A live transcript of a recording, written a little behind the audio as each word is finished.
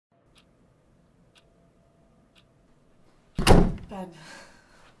Ben,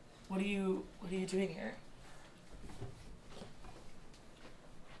 what are you doing here?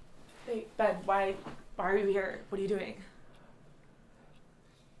 Hey, Ben, why are you here? What are you doing?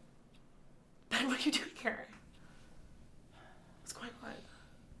 Ben, what are you doing here? What's going on?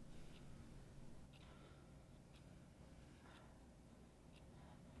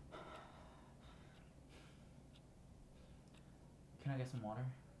 Can I get some water?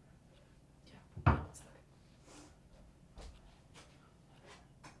 Yeah, one sec.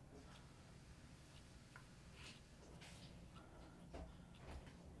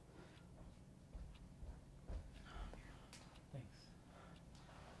 Thanks.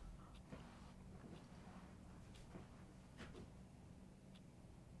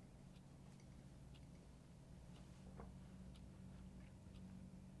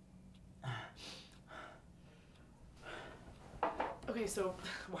 Okay, so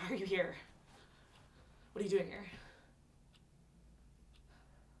why are you here? What are you doing here?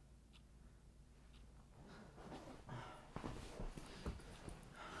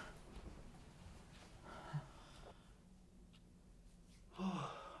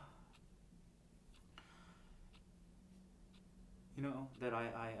 You know that I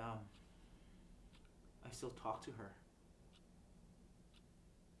still talk to her.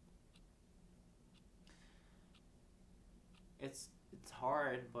 It's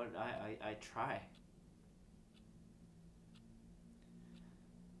hard, but I try.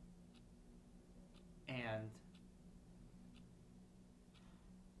 And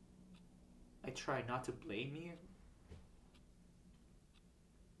I try not to blame you,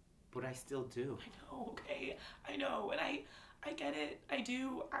 but I still do. I know, okay? I know, and I get it. I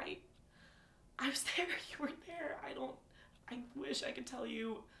do. I was there. You weren't there. I wish I could tell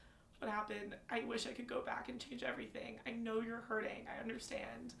you what happened. I wish I could go back and change everything. I know you're hurting. I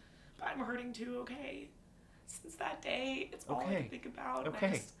understand. But I'm hurting too, okay? Since that day, it's all I can think about.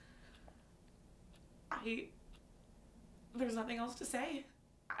 Okay. There's nothing else to say.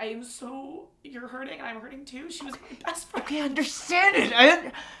 You're hurting and I'm hurting too. She was my best friend. Okay, I understand it.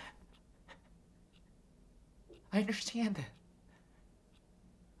 I understand it.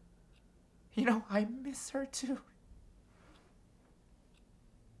 You know, I miss her too.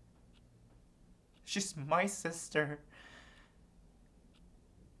 She's my sister.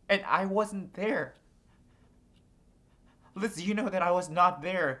 And I wasn't there. Liz, you know that I was not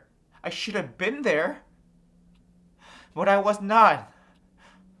there. I should have been there. But I was not.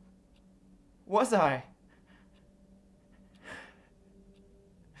 Was I?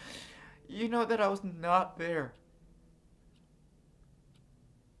 You know that I was not there.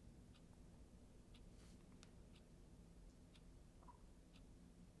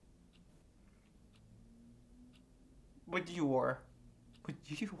 But you were.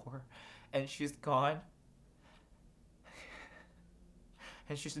 And she's gone.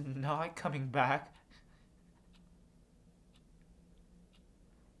 And she's not coming back.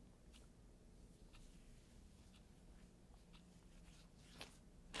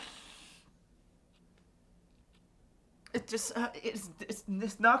 It just,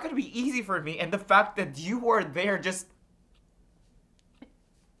 it's not gonna be easy for me. And the fact that you were there just...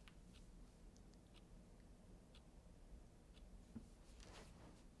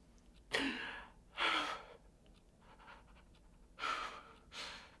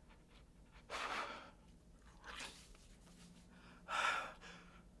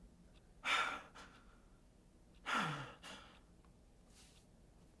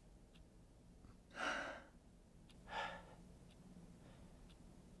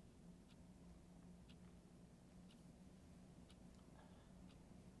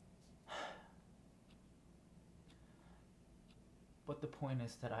 But the point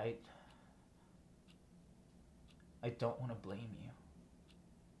is that I don't want to blame you.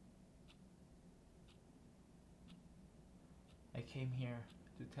 I came here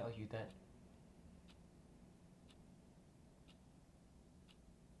to tell you that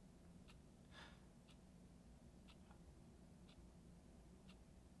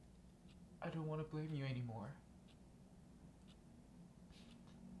I don't want to blame you anymore.